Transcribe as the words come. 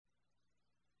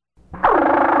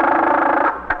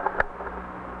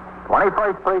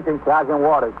21st Precinct, Sergeant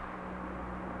Waters.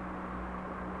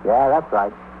 Yeah, that's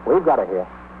right. We've got it here.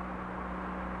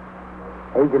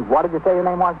 Agent, what did you say your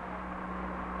name was?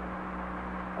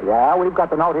 Yeah, we've got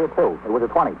the note here, too. It was a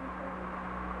 20.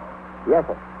 Yes,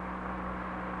 sir.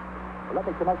 Well, let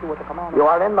me connect you with the commander. You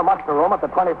are in the muster room at the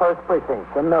 21st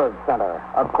Precinct, the nerve center.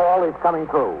 A call is coming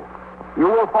through. You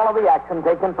will follow the action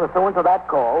taken pursuant to that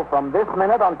call from this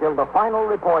minute until the final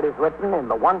report is written in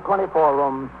the 124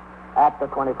 room at the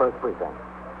 21st Precinct.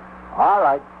 All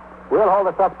right. We'll hold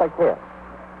the suspect here.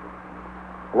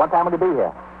 What time will he be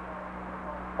here?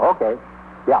 Okay.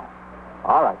 Yeah.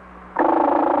 All right.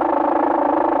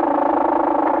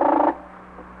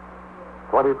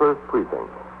 21st Precinct.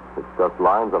 It's just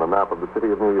lines on a map of the city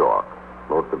of New York.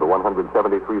 Most of the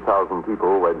 173,000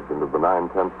 people wedged into the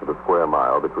 9/10 of a square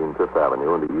mile between Fifth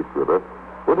Avenue and the East River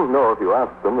wouldn't know if you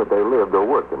asked them that they lived or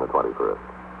worked in the 21st.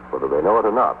 Whether they know it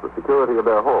or not, the security of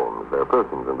their homes, their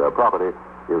persons, and their property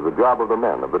is the job of the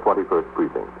men of the 21st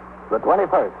Precinct. The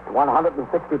 21st,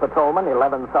 160 patrolmen,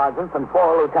 11 sergeants, and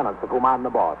 4 lieutenants, of whom I'm the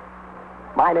boss.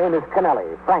 My name is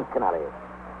Kennelly, Frank Kennelly.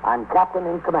 I'm captain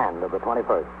in command of the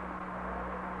 21st.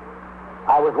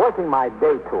 I was working my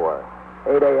day tour,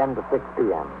 8 a.m. to 6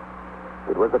 p.m.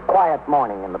 It was a quiet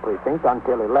morning in the precinct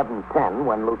until 11:10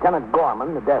 when Lieutenant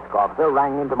Gorman, the desk officer,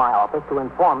 rang into my office to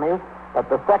inform me that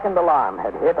the second alarm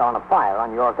had hit on a fire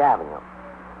on York Avenue.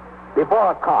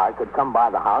 Before a car could come by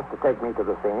the house to take me to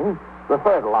the scene, the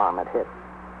third alarm had hit.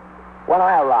 When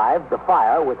I arrived, the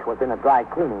fire, which was in a dry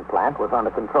cleaning plant, was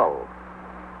under control.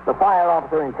 The fire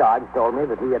officer in charge told me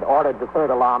that he had ordered the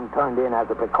third alarm turned in as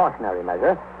a precautionary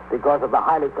measure because of the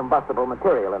highly combustible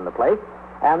material in the place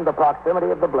and the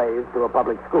proximity of the blaze to a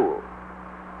public school.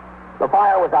 The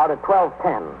fire was out at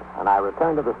 12:10, and I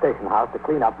returned to the station house to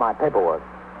clean up my paperwork.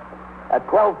 At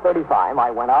 12:35,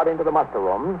 I went out into the muster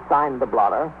room, signed the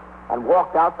blotter, and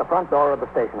walked out the front door of the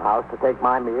station house to take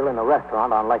my meal in a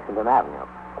restaurant on Lexington Avenue.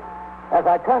 As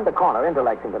I turned the corner into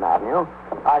Lexington Avenue,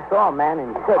 I saw a man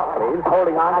in shirt sleeves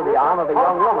holding on to the arm of a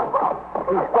young woman.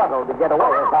 He struggled to get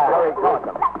away as I hurried toward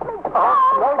them.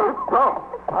 No, you don't.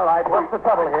 All right, what's the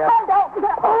trouble here?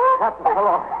 Captain,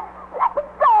 hello. Let me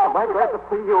go. Am I glad to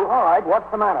see you? All right, what's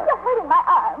the matter? You're hurting my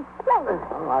arm. Please.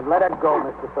 All right, let it go,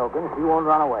 Mr. Sokin. She won't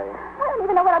run away. I don't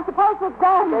even know what I'm supposed to have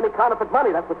done. Any counterfeit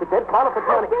money, that's what you did. Counterfeit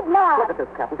money. I did not. Look at this,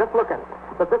 Captain. Just look at it.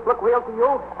 Does this look real to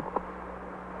you?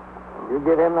 You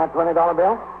give him that $20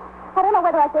 bill? I don't know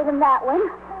whether I gave him that one.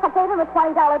 I gave him a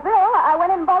 $20 bill. I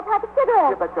went in and bought a pack of You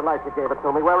cigarettes. bet your life you gave it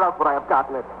to me. Where else would I have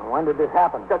gotten it? When did this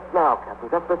happen? Just now, Captain.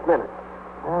 Just this minute.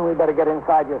 Well, we better get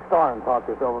inside your store and talk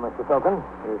this over, Mr. Sokin.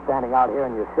 You're standing out here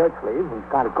in your shirt sleeves, and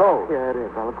it's kind of cold. Yeah, it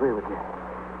is. I'll agree with you.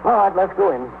 All right, let's go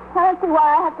in. I don't see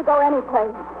why I have to go any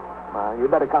place. Well, you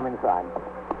better come inside.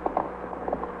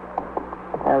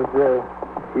 Has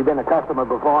she been a customer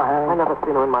before, Harry? I never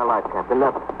seen her in my life, Captain.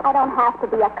 Never. I don't have to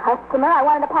be a customer. I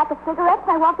wanted a pack of cigarettes,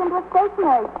 and I walked into a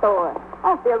stationery store. I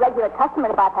have to be a regular customer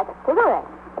to buy a pack of cigarettes.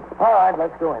 All right,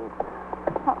 let's go in.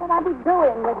 What would I be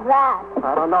doing with that?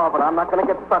 I don't know, but I'm not going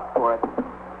to get stuck for it.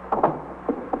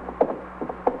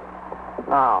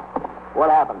 Now, what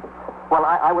happened? Well,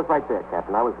 I was right there,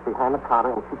 Captain. I was behind the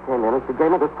counter, and she came in, and she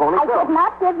gave me this phony bill. I did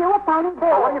not give you a phony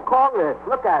bill. Oh, what do you call this?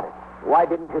 Look at it. Why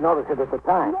didn't you notice it at the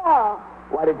time? No.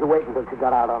 Why did you wait until she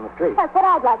got out on the street? That's what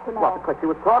I'd like to know. Well, because she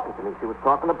was talking to me. She was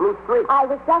talking to Blue Street. I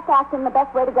was just asking the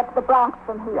best way to get to the Bronx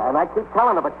from here. Yeah, and I keep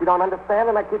telling her, but she don't understand,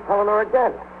 and I keep telling her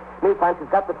again. Meantime, she's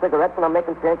got the cigarettes, and I'm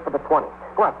making change for the 20.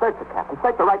 Go on, search her, Captain.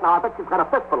 Search her right now. I bet she's got a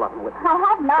fistful of them with her. I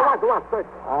have not. Go on, search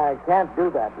her. I can't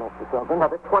do that, Mr. Silken. Now,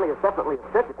 this 20 is definitely a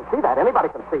fit. You can see that. Anybody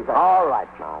can see that. All right,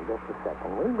 now, just a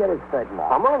second. We'll get it straightened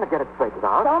out. I'm willing to get it straightened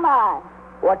out. So am I.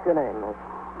 What's your name, miss?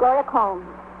 Gloria Combs.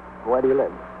 Where do you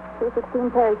live?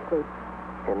 216 Perry Street.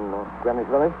 In Greenwich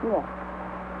Village? Yes.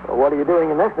 Well, what are you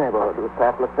doing in this neighborhood? You was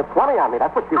passing the 20 on me.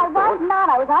 That's what you I was was doing. not.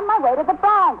 I was on my way to the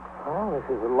Bronx. Oh, this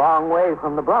is a long way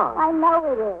from the Bronx. I know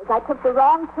it is. I took the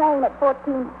wrong train at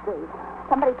 14th Street.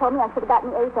 Somebody told me I should have gotten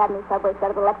the 8th Avenue subway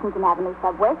instead of the Lexington Avenue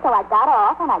subway, so I got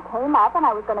off, and I came up, and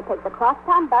I was going to take the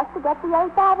crosstown bus to get the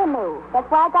 8th Avenue. That's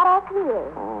why I got off here.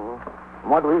 Mm-hmm.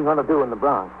 What were you going to do in the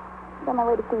Bronx? On my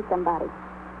way to see somebody.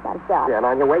 Got a job. Yeah, and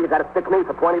on your way, you got to stick me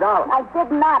for $20. I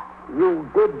did not. You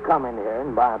did come in here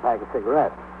and buy a pack of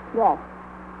cigarettes. Yes.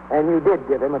 And you did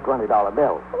give him a $20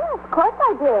 bill. Yes, of course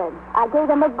I did. I gave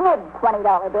him a good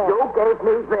 $20 bill. You gave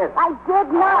me this. I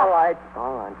did not.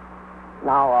 All right.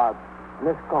 Now,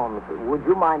 Miss Combs, would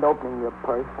you mind opening your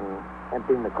purse and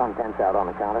emptying the contents out on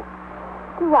the counter?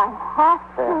 Do I have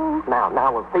to?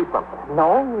 Now we'll see something.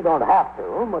 No, you don't have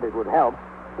to, but it would help.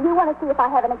 You want to see if I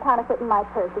have any counterfeit in my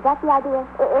purse. Is that the idea?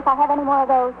 If I have any more of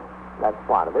those? That's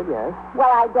part of it, yes. Well,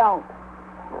 I don't.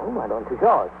 Well, why don't you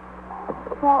show us?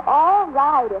 Well, all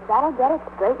right, if that'll get it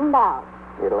straightened out.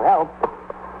 It'll help.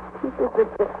 This is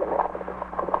ridiculous.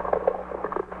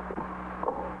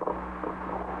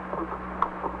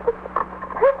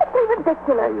 Perfectly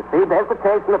ridiculous. You see, there's the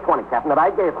change from the 20, Captain, that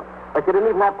I gave her. But she didn't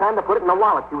even have time to put it in the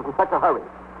wallet. She was in such a hurry.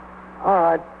 All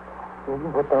right. You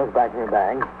can put those back in your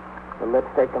bag. The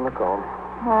lipstick and the comb.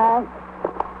 All right.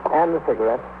 And the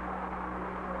cigarettes.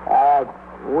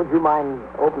 Would you mind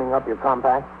opening up your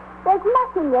compact? There's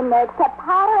nothing in there except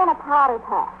powder and a powder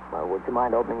puff. Well, would you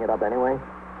mind opening it up anyway?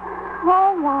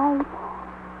 All right.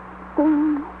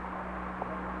 See?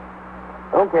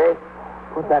 Okay.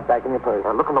 Put that back in your purse.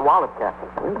 Look in the wallet, Captain.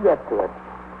 We'll get to it.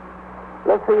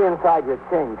 Let's see inside your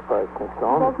change purse, Miss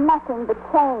Stone. There's nothing but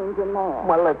change in there.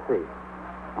 Well, let's see.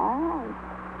 All right.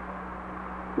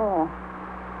 There.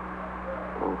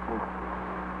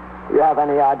 Do you have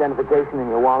any identification in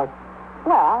your wallet?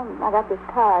 Well, I got this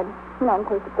card, in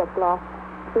case it gets lost.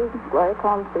 See, Gloria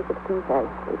Combs, 316 Church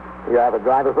Street. You have a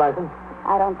driver's license?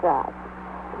 I don't drive.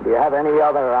 Do you have any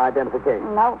other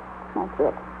identification? No, that's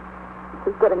it.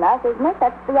 This is good enough, isn't it?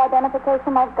 That's the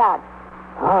identification I've got.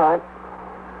 All right.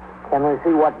 Can we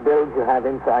see what bills you have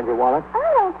inside your wallet? I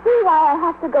don't see why I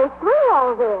have to go through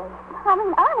all this. I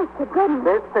mean, honest to goodness.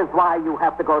 This is why you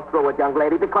have to go through it, young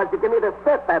lady, because you give me the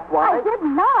slip, that's why. I did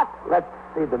not. Let's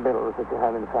see the bills that you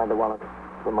have inside the wallet.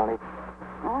 The money.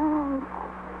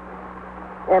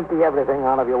 Empty everything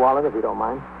out of your wallet, if you don't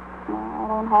mind. I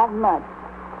don't have much.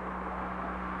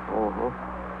 Mm-hmm.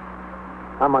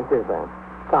 How much is that?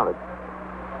 Count it.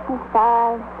 $5,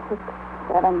 $6,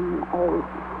 $7, $8,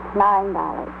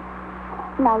 $9.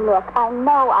 Now, look, I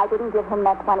know I didn't give him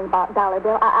that $20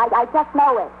 bill. I just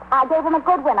know it. I gave him a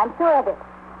good one, I'm sure of it.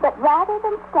 But rather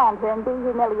than stand here and be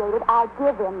humiliated, I'll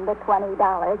give him the $20.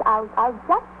 I'll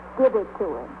just give it to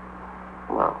him.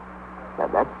 Well,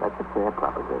 that's a fair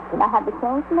proposition. I have the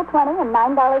change from the 20 and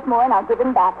 $9 more, and I'll give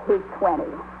him back his 20.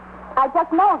 I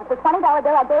just know that the $20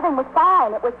 bill I gave him was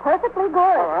fine. It was perfectly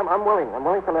good. Oh, I'm willing. I'm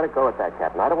willing to let it go at that,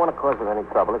 Captain. I don't want to cause her any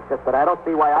trouble. It's just that I don't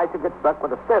see why I should get stuck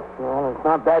with a stiff. Well, it's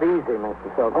not that easy,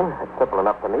 Mr. Silver. It's simple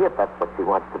enough to me if that's what she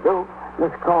wants to do.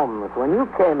 Miss Combs, when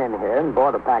you came in here and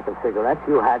bought a pack of cigarettes,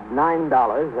 you had $9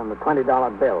 and the $20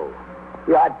 bill.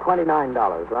 You had $29,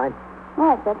 right?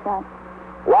 Yes, that's right.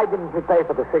 Why didn't you pay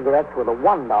for the cigarettes with a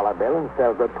 $1 bill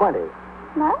instead of the 20?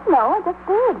 No, I just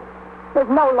did. There's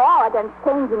no law against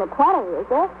changing a 20, is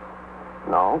there?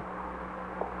 No.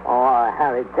 Oh,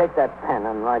 Harry, take that pen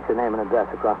and write your name and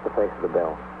address across the face of the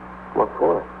bill. What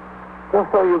for? Just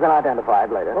so you can identify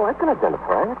it later. Oh, I can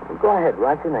identify it. Go ahead,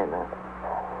 write your name there.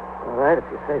 All right, if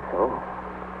you say so.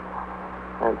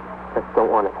 I just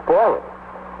don't want to spoil it.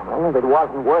 Well, if it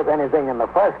wasn't worth anything in the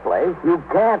first place, you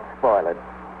can't spoil it.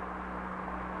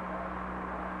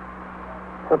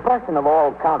 Suppression of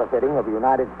all counterfeiting of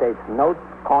United States notes,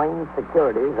 coins,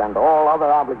 securities, and all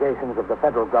other obligations of the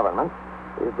federal government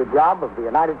is the job of the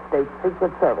United States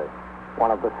Secret Service, one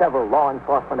of the several law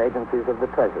enforcement agencies of the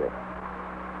Treasury.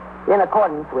 In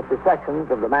accordance with the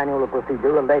sections of the Manual of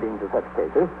Procedure relating to such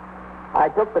cases, I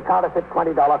took the counterfeit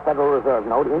 $20 Federal Reserve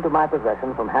note into my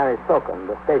possession from Harry Soken,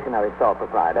 the stationery store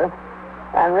proprietor,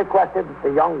 and requested that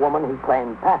the young woman he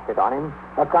claimed passed it on him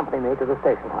accompany me to the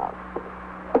station house.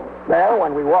 There,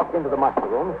 when we walked into the muster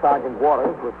room, Sergeant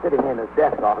Waters was sitting in as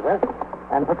desk officer,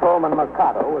 and Patrolman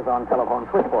Mercado was on telephone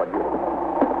switchboard duty.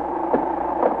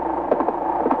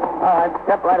 All right,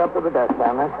 step right up to the desk,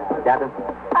 Family. Captain?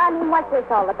 I mean, what's this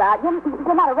all about?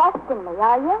 You're not arresting me,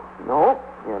 are you? No,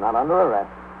 you're not under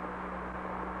arrest.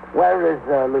 Where is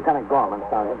Lieutenant Gorman,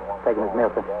 Sergeant? Taking his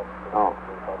meal, sir. Oh.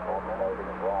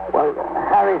 Well,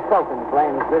 Harry Soken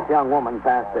claims this young woman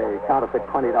passed a counterfeit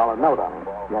 $20 note on him.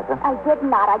 Yes, sir? I did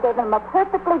not. I gave him a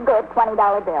perfectly good $20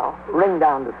 bill. Ring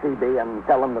down to CB and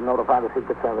tell them to notify the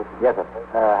Secret Service. Yes, sir.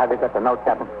 Have you got the note,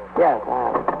 Captain? Yes.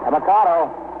 Mercado,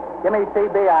 give me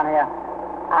CB on here.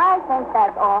 I think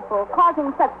that's awful,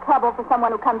 causing such trouble for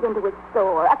someone who comes into his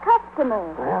store. A customer.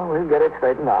 Well, we'll get it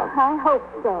straightened out. I hope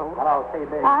so. Hello,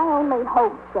 CB. I only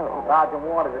hope so. Sergeant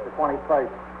Waters at the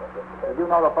 21st. Did you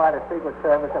notify the Secret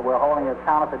Service that we're holding a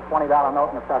counterfeit $20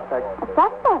 note in the suspect? A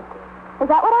suspect? Is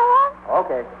that what I have?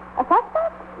 Okay. A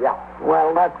suspect? Yeah.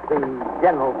 Well, that's the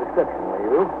general description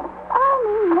we use. I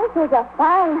mean, this is a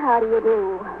fine how do you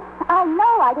do. I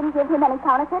know I didn't give him any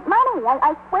counterfeit money.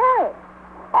 I swear it.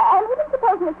 And even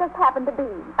supposing it just happened to be.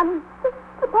 I mean, just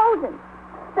supposing.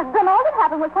 Then all that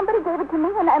happened was somebody gave it to me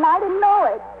and I didn't know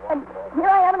it. And here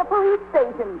I am in a police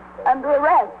station under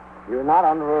arrest. You're not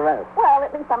under arrest. Well,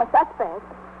 at least I'm a suspect.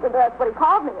 That's what he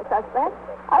called me, a suspect.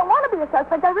 I don't want to be a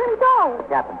suspect. I really don't.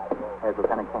 Captain, there's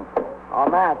Lieutenant King. Oh,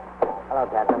 Matt. Hello,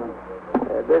 Captain.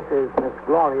 This is Miss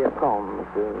Gloria Combs,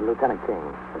 Lieutenant King.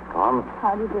 Miss Combs?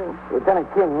 How do you do? Lieutenant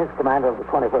King is commander of the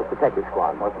 21st Detective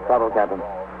Squad. What's the trouble, Captain?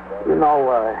 You know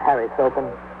Harry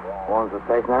Sopin? Owns the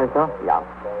stationery store? Yeah.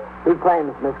 He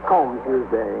claims Miss Combs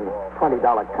used a $20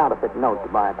 counterfeit note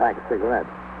to buy a pack of cigarettes.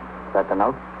 Is that the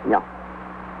note? Yeah.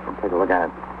 I'll take a look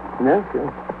at it. Yes, sure.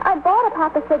 I bought a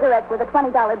pack of cigarettes with a $20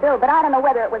 bill, but I don't know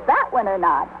whether it was that one or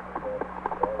not.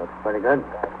 Looks pretty good.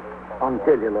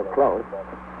 Until you look close.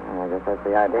 I guess that's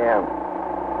the idea.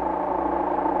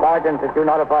 Sergeant, did you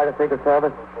notify the Secret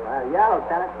Service? Yeah,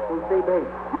 Lieutenant. Who's CB?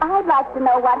 I'd like to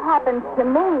know what happens to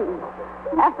me.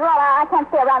 After all, I can't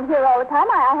stay around here all the time.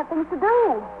 I have things to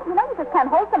do. You know, you just can't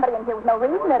hold somebody in here with no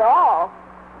reason at all.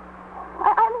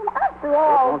 I mean, after It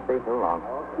all, won't be too long.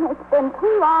 it's been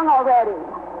too long already.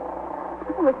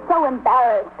 I was so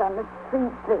embarrassed on the street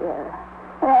there.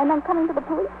 And then coming to the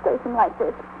police station like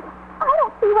this. I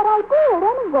don't see what I did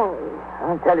anyway.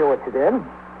 I'll tell you what you did.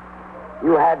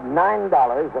 You had $9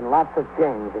 and lots of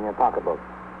change in your pocketbook.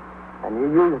 And you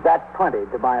used that 20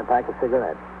 to buy a pack of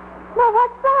cigarettes. Well,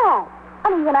 what's that?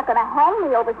 I mean, you're not going to hang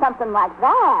me over something like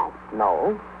that.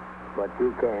 No, but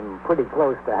you came pretty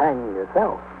close to hanging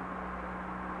yourself.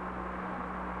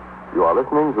 You are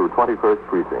listening to 21st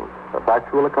Precinct, a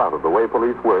factual account of the way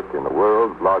police work in the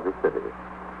world's largest city.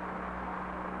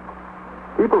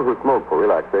 People who smoke for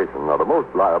relaxation are the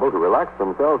most liable to relax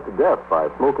themselves to death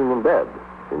by smoking in bed.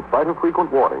 In spite of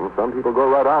frequent warnings, some people go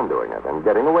right on doing it and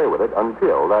getting away with it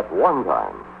until that one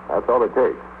time. That's all it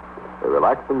takes. They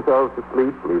relax themselves to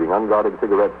sleep, leaving unguarded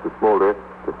cigarettes to smolder,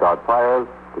 to start fires,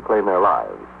 to claim their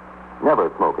lives.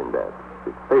 Never smoke in bed.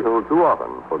 It's fatal too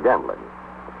often for gambling.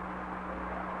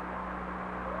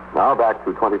 Now back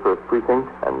to 21st Precinct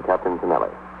and Captain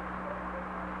Kennelly.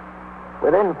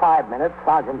 Within 5 minutes,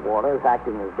 Sergeant Waters,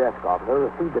 acting as desk officer,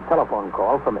 received a telephone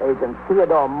call from Agent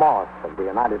Theodore Moss of the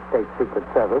United States Secret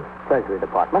Service, Treasury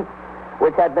Department,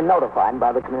 which had been notified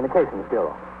by the Communications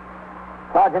Bureau.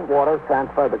 Sergeant Waters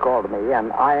transferred the call to me,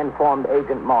 and I informed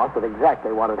Agent Moss of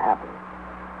exactly what had happened.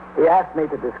 He asked me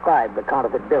to describe the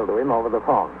counterfeit bill to him over the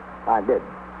phone. I did.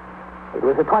 It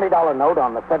was a $20 note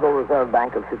on the Federal Reserve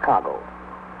Bank of Chicago.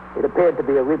 It appeared to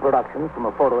be a reproduction from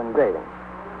a photo engraving.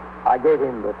 I gave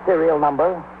him the serial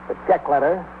number, the check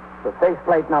letter, the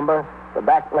faceplate number, the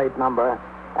backplate number,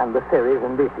 and the series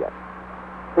indicia.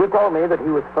 He told me that he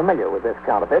was familiar with this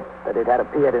counterfeit, that it had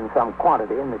appeared in some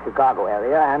quantity in the Chicago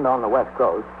area and on the West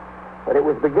Coast, but it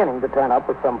was beginning to turn up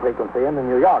with some frequency in the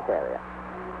New York area.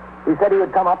 He said he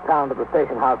would come uptown to the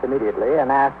station house immediately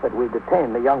and asked that we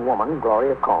detain the young woman,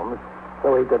 Gloria Combs,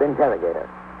 so he could interrogate her.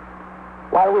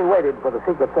 While we waited for the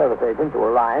Secret Service agent to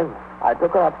arrive, I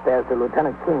took her upstairs to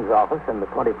Lieutenant King's office in the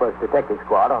 21st Detective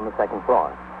Squad on the second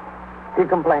floor. She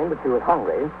complained that she was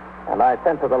hungry, and I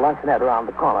sent her the luncheonette around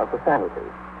the corner for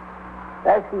sandwiches.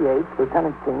 As she ate,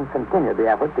 Lieutenant King continued the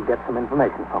effort to get some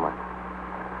information from her.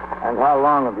 And how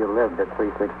long have you lived at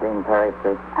 316 Perry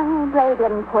Street? Oh, they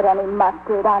didn't put any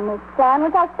mustard on this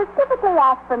sandwich. I specifically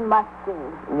asked for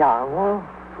mustard. Yeah, well,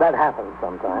 that happens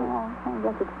sometimes. Oh, I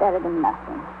guess it's better than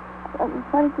nothing. What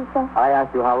did you say? I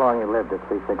asked you how long you lived at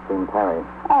 316 Perry.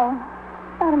 Oh,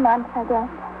 about a month, I guess.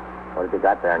 What have you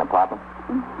got there, an apartment?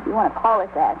 If you want to call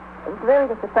it that. It's really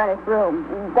just a furnished room.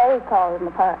 They call it an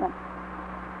apartment.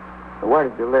 Where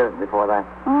did you live before that?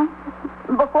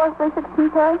 Before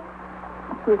 316 Perry?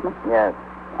 Excuse me. Yes.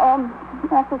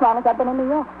 That's as long as I've been in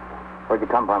New York. Where'd you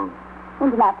come from?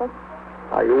 Indianapolis.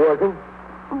 Are you working?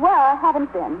 Well, I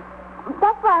haven't been.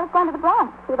 That's why I was going to the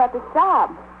Bronx to see about this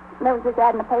job. There was this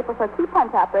ad in the paper for a key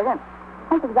punch operator.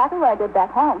 That's exactly what I did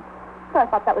back home. So I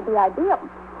thought that would be ideal.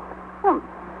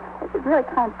 This is really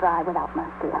kind of dry without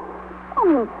mustard. I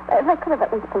mean, they could have at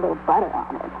least put a little butter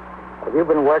on it. Have you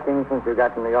been working since you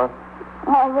got to New York?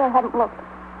 I really haven't looked.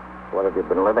 What have you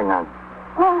been living on?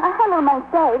 Well, I had a little money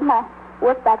saved, and I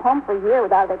worked back home for a year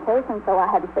without a vacation, so I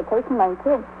had this vacation loan,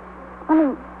 too. I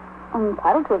mean, I'm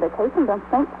entitled to a vacation, don't you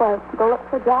think, so to go look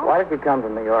for a job? Why did you come to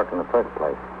New York in the first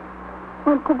place?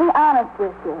 Well, to be honest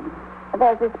with you,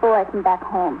 there's this boy from back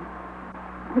home.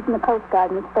 He's in the Coast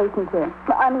Guard and he's stationed here.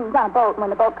 Well, I mean, he's on a boat.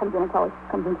 When the boat comes in, it always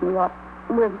comes into New York.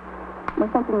 We're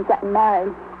thinking of getting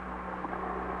married.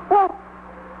 Well,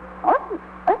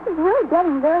 this is really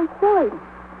getting very silly.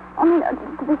 I mean,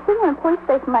 to be sitting in a police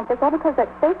station like this, all because that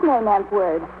stationery man's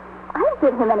word. I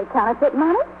didn't give him any counterfeit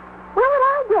money. Where would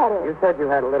I get it? You said you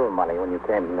had a little money when you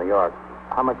came to New York.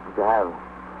 How much did you have?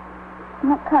 Isn't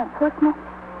that kind of personal?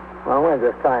 Well, we're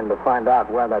just trying to find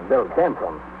out where that bill came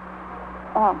from.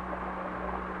 Oh.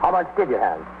 How much did you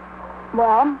have?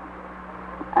 Well,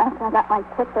 after I got my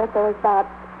ticket, there was about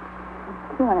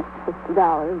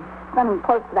 $250. Something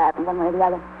close to that, one way or the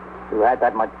other. You had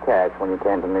that much cash when you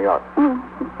came to New York.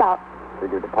 About.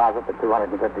 Did you deposit the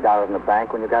 $250 in the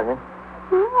bank when you got here?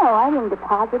 No, I didn't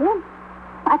deposit it.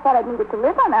 I thought I'd need it to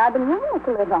live on. I've been using it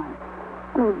to live on.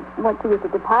 I mean, what's the use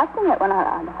of depositing it when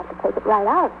I'd have to take it right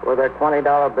out? Were there $20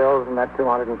 bills in that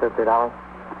 $250?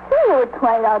 Sure, there were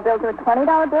 $20 bills. There were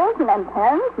 $20 bills and then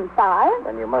tens and fives.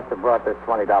 Then you must have brought this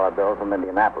 $20 bill from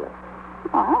Indianapolis.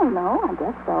 I don't know. I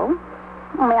guess so.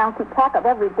 I mean, I'll keep track of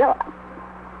every bill.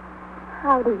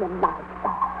 How do you like that?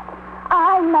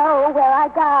 I know where I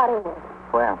got it.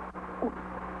 Where?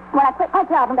 When I quit my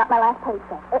job and got my last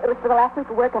paycheck. It was for the last week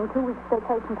of work and 2 weeks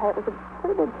vacation pay. It was a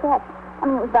pretty big check. I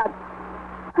mean, it was about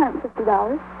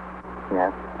 $150.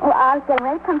 Yes. Well, I was getting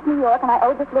ready to come to New York, and I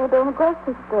owed this little bill in the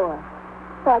grocery store.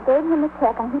 So I gave him the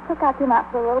check, and he took out the amount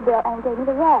for the little bill and gave me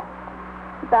the rest.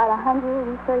 About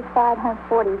 $135,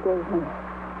 $140 he gave me.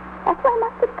 That's where I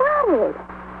must have got it.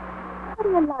 How do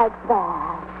you like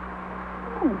that?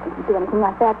 I didn't think he'd do anything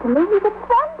like that to me. He's a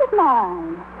friend of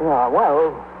mine. Yeah,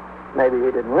 well, maybe he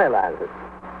didn't realize it.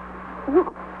 You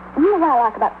know what I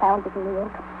like about sandwiches in New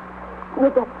York? You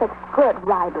get such good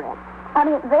rye bread. I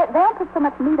mean, they don't put so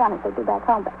much meat on it as they do back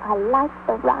home, but I like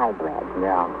the rye bread.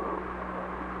 Yeah.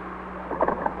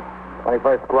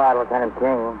 21st Squad, Lieutenant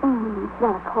King.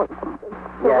 Well, of course.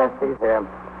 Yes, he's here.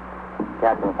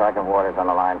 Captain Sergeant Waters on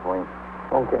the line for you.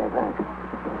 Okay, thanks.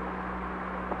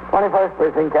 21st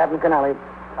Precinct, Captain Kennelly.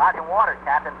 Sergeant Waters,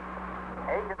 Captain.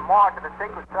 Agent Morse of the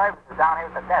Secret Service is down here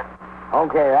at the desk.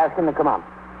 Okay, ask him to come up.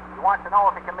 He wants to know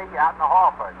if he can meet you out in the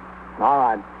hall first. All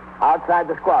right. Outside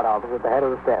the squad office at the head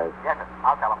of the stairs. Yes, sir.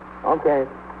 I'll tell him. Okay.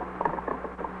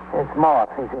 It's Morse.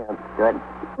 He's here. Good.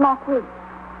 Not who?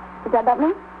 Is that me?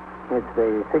 It's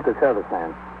the Secret Service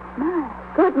man. My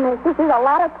goodness, this is a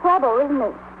lot of trouble, isn't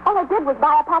it? All I did was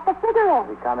buy a pack of cigarettes.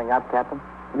 Is he coming up, Captain?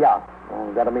 Yeah.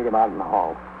 We've got to meet him out in the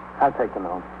hall. I'll take him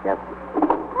home. Yes.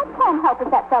 I can't help if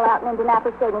that fellow out in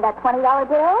Indianapolis gave me that $20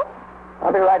 bill.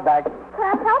 I'll be right back. Can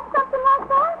I help something like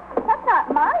that? That's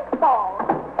not my fault.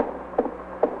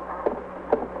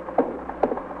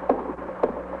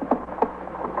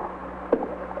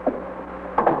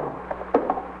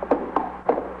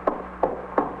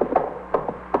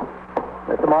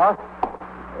 Mr. Morse?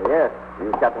 Yes,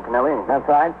 you Captain Kennelly? That's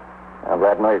right. I'm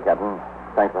glad to know you, Captain.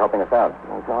 Thanks for helping us out.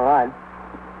 That's all right.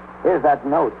 Here's that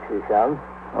note, she shoves.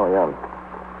 Oh, yeah.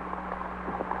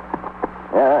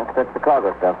 Yeah, that's the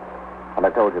cargo stuff. What I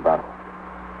told you about.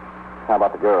 How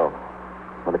about the girl?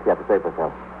 What did she have to say for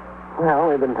herself? Well,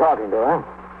 we've been talking to her.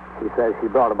 She says she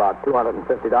brought about $250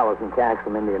 in cash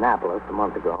from Indianapolis a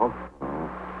month ago.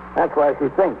 That's why she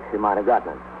thinks she might have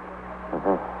gotten it.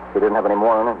 She didn't have any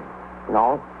more in it?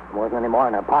 No, there wasn't any more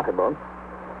in her pocketbook.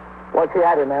 What she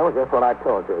had in there was just what I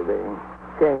told you, the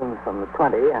change from the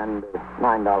 20 and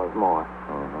 $9 more.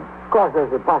 Of course,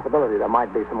 there's a possibility there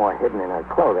might be some more hidden in her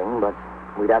clothing, but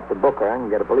we'd have to book her and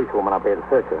get a policewoman up here to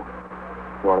search her.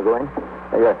 You want to go in?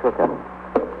 Yes, sure, Captain.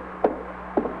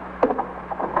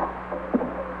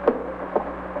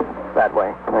 That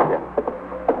way. Thank you.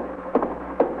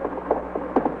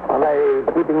 Are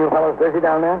they keeping you fellows busy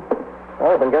down there?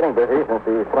 Well, we've been getting busy since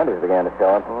the 20s began to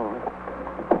show up.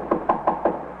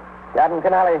 Captain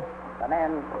Kennelly. Come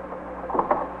in.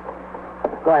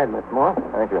 Go ahead, Miss Moore.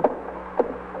 Thank you.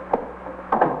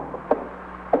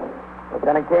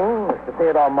 Lieutenant King, Mr.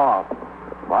 Theodore Morse.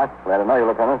 What? Glad to know you,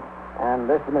 Lieutenant. And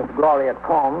this is Miss Gloria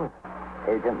Combs,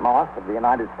 Agent Morse of the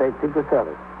United States Secret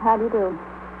Service. How do you do?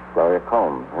 Gloria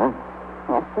Combs, huh?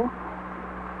 Yes, sir.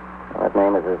 Well, that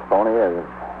name is as phony as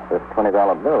this $20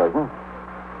 bill, isn't it?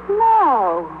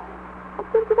 No.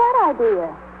 What gives you that idea?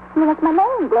 I mean, that's my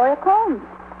name, Gloria Combs.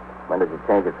 When did you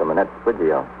change it from Annette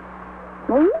Sprigio?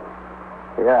 Me?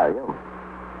 Yeah, you.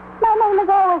 My name has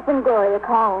always been Gloria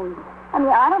Combs. I mean,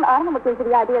 I don't know what gives you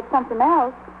the idea of something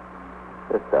else.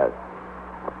 This does.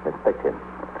 This picture.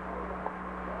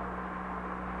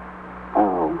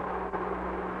 Oh.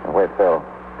 Now, where's Phil?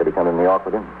 Did he come to New York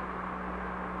with you?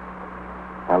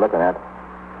 Now, look, Annette.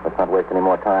 Let's not waste any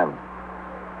more time.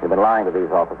 You've been lying to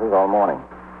these officers all morning.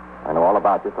 I know all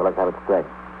about you, so let's have it straight.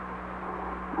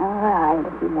 All right,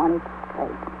 if you want it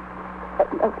straight.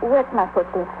 Where can I put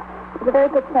this? It's a very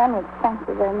good sandwich. Thank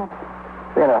you very much.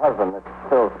 She and her husband, Mr.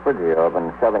 Phil Sprigio, have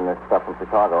been shoving this stuff from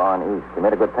Chicago on east. He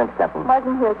made a good pinch, Captain. It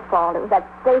wasn't his fault. It was that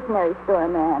stationery store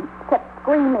man. He kept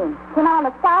screaming. Came out on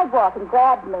the sidewalk and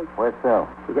grabbed me. Where's Phil?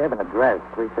 She gave an address,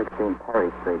 316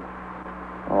 Perry Street.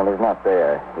 Well, he's not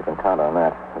there. You can count on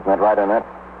that. Isn't that right, Annette?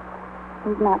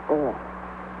 He's not there.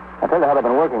 I'll tell you how they've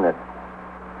been working this.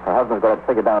 Her husband's got it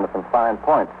figured down to some fine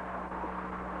points.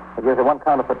 He gives her one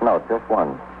counterfeit note, just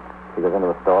one. She goes into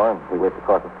a store and he waits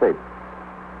across the street.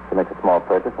 She makes a small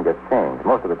purchase and gets change.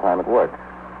 Most of the time it works.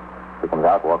 She comes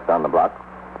out, walks down the block.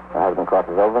 Her husband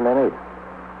crosses over, and they meet.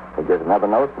 He gives another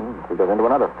note, and she goes into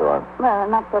another store. Well,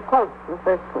 not so close to the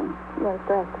first one. The other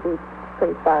store has to be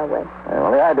pretty far away. Yeah,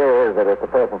 well, the idea is that if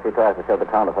the person she tries to show the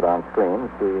counterfeit on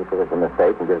screen, she says it's a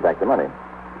mistake and gives back the money.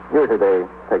 Usually they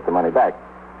take the money back.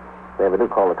 If they ever do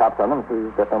call the cops on them,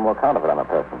 she's got no more counterfeit on the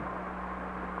person.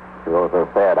 She rolls those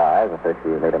sad eyes and says she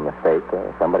made a mistake,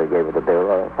 or somebody gave her the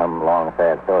bill, or some long,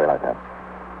 sad story like that.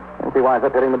 And she winds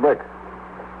up hitting the bricks.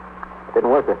 It didn't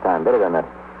work this time, did it, Annette?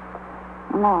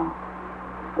 No.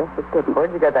 Guess it didn't.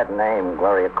 Where'd you get that name,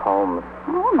 Gloria Combs?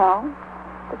 I don't know.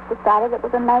 Just decided it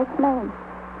was a nice name.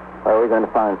 Where are we going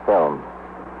to find Film?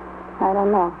 I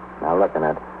don't know. Now, look,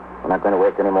 Annette, we're not going to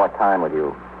waste any more time with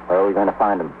you. Where are we going to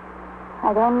find him?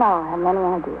 I don't know. I haven't any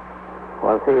idea.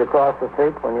 Was he across the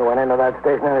street when you went into that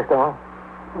stationery store?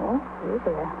 Yes, he's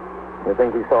there. You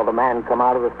think you saw the man come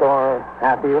out of the store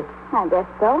after you? I guess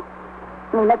so.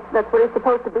 I mean, that's what he's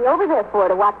supposed to be over there for,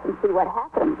 to watch and see what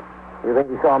happened. You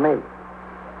think he saw me?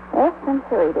 Yes, I'm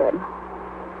sure he did.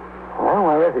 Well,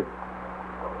 where is he?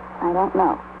 I don't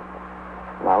know.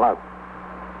 Now, look.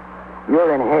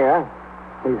 You're in here.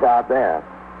 He's out there.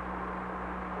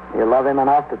 You love him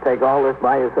enough to take all this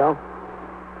by yourself?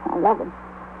 I love him.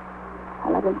 I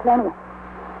love him plenty.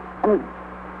 I mean,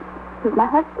 he's my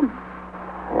husband.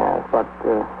 Yes, but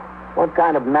what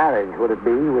kind of marriage would it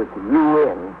be with you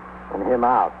in and him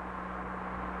out?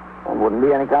 And wouldn't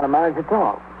be any kind of marriage at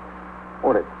all,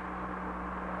 would it?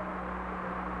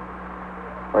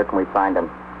 Where can we find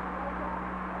him?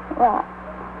 Well,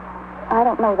 I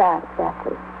don't know that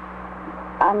exactly.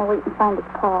 I know where you can find his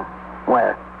car.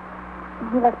 Where?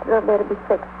 He left it over there to be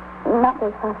fixed. Not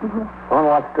very far from here. On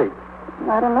what street?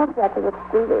 I don't know exactly what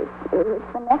street it is.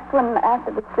 It's the next one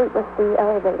after the street with the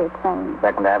elevator train.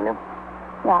 2nd Avenue?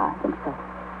 Yeah, I think so.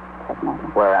 2nd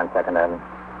Avenue. Where on 2nd Avenue?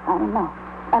 I don't know.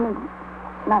 I mean,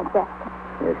 not exactly.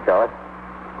 Can you show us?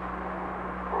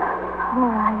 All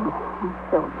right. I'll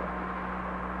show you.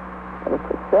 But it's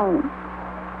a shame.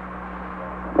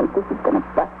 I think this is going to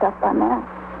bust up on that.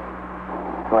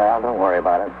 Well, don't worry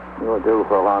about it. You'll do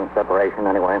for a long separation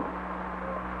anyway.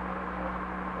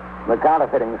 The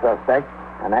counterfeiting suspect,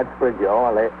 Annette Sprigio,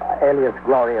 alias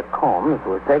Gloria Combs,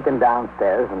 was taken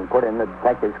downstairs and put in the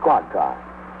detective squad car.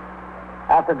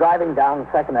 After driving down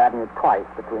 2nd Avenue twice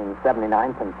between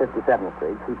 79th and 57th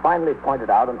Streets, he finally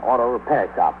pointed out an auto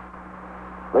repair shop.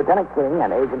 Lieutenant King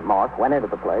and Agent Morse went into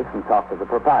the place and talked to the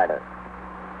proprietor.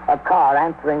 A car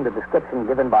answering the description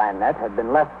given by Annette had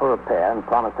been left for repair and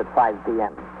promised at 5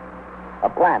 p.m. A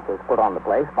plant was put on the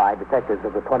place by detectives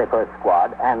of the 21st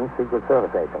Squad and Secret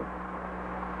Service agents.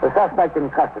 The suspect in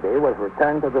custody was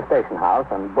returned to the station house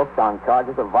and booked on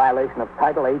charges of violation of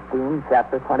Title 18,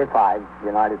 Chapter 25,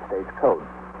 United States Code.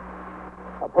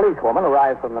 A policewoman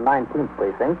arrived from the 19th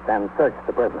Precinct and searched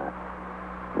the prisoner.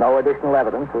 No additional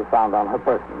evidence was found on her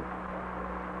person.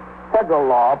 Federal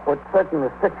law put certain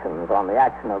restrictions on the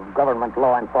action of government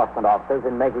law enforcement officers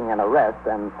in making an arrest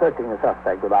and searching a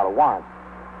suspect without a warrant.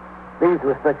 These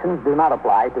restrictions do not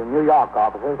apply to New York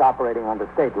officers operating under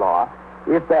state law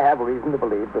if they have reason to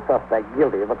believe the suspect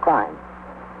guilty of a crime.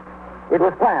 It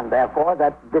was planned, therefore,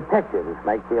 that detectives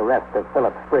make the arrest of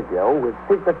Philip Sprigio with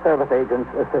Secret Service agents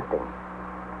assisting.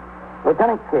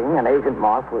 Lieutenant King and Agent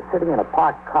Moss were sitting in a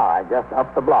parked car just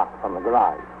up the block from the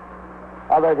garage.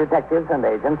 Other detectives and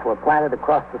agents were planted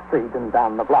across the street and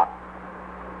down the block.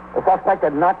 The suspect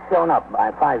had not shown up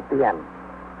by 5 p.m.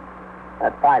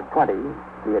 At 5:20,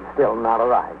 he had still not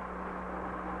arrived.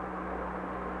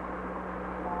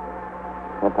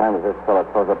 What time does this fellow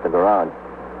close up the garage?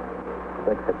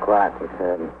 6 o'clock, he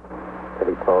said. Said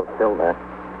he told still there.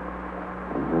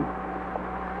 Mm-hmm.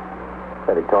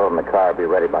 Said he told him the car would be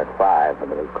ready by 5, but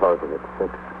that he'd close it at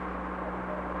 6.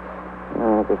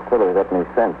 This still doesn't make any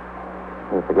sense.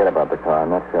 You forget about the car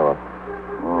and not show up.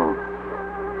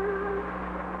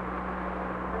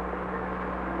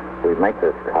 If we make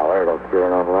this collar, it'll cure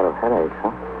an awful lot of headaches,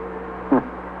 huh?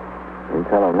 You're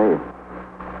telling me.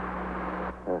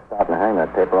 They're starting to hang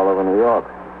that paper all over New York.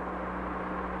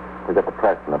 We got the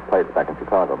press and the plates back in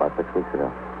Chicago about 6 weeks ago.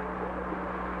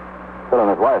 Phil and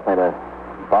his wife made a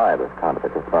buy of this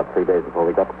counterfeit just about 3 days before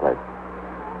we got the place.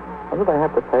 What did they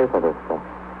have to pay for this stuff?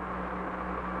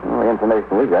 Well, the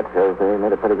information we got shows they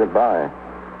made a pretty good buy.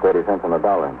 30 cents on the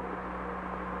dollar.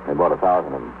 They bought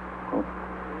 1,000 of them.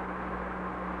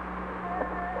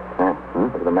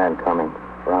 Look at the man coming.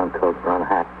 Brown coat, brown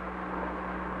hat.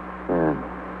 Yeah.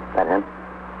 That him?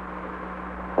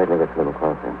 Wait till he gets a little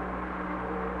closer.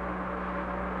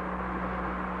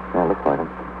 Yeah, looks like him.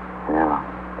 Yeah.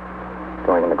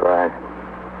 Going in the garage.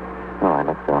 All right,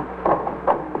 let's go.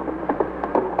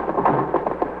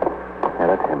 Hey,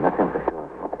 that's him. That's him for sure.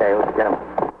 Okay, let's get him.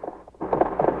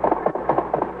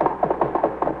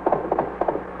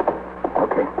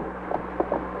 Okay.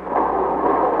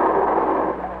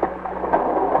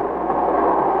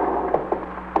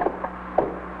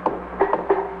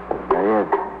 There he is.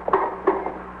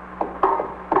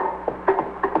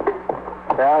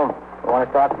 Bill, I want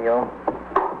to talk to you.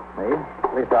 Me?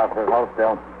 Police officer, hold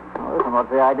still. Well, listen, what's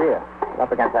the idea?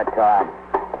 Up against that car.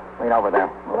 Lean over there.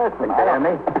 Listen, Can you hear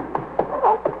me?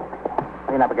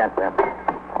 Lean up against there.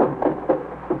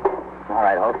 All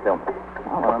right, hold still.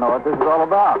 I want to know what this is all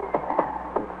about.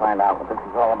 Let's find out what this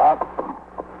is all about.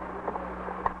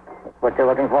 What you're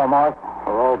looking for, Morris?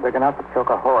 A roll big enough to choke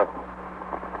a horse.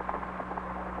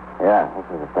 Yeah, this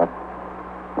is it, that's...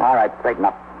 All right, straighten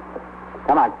up.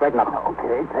 Come on, straighten up.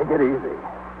 Okay, take it easy.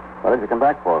 What did you come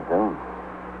back for, Phil?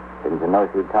 Didn't you know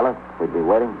she'd tell us? We'd be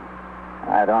waiting?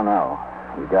 I don't know.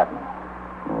 You got me.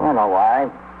 I know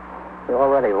why. He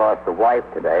already lost a wife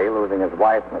today. Losing his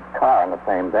wife and his car on the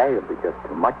same day would be just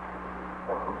too much.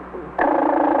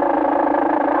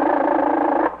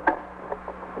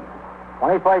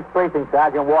 21st Precinct,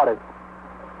 Sergeant Waters.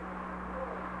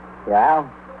 Yeah?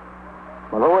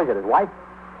 Well, who is it? His wife?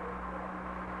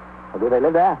 Or do they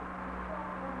live there?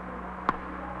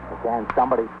 Can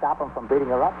somebody stop him from beating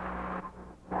her up?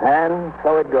 And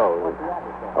so it goes.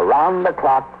 Around the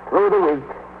clock, through the week,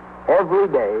 every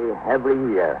day, every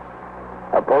year.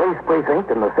 A police precinct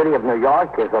in the city of New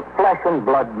York is a flesh and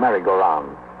blood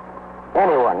merry-go-round.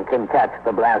 Anyone can catch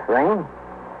the brass ring,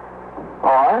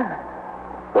 or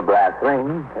the brass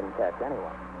ring can catch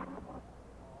anyone.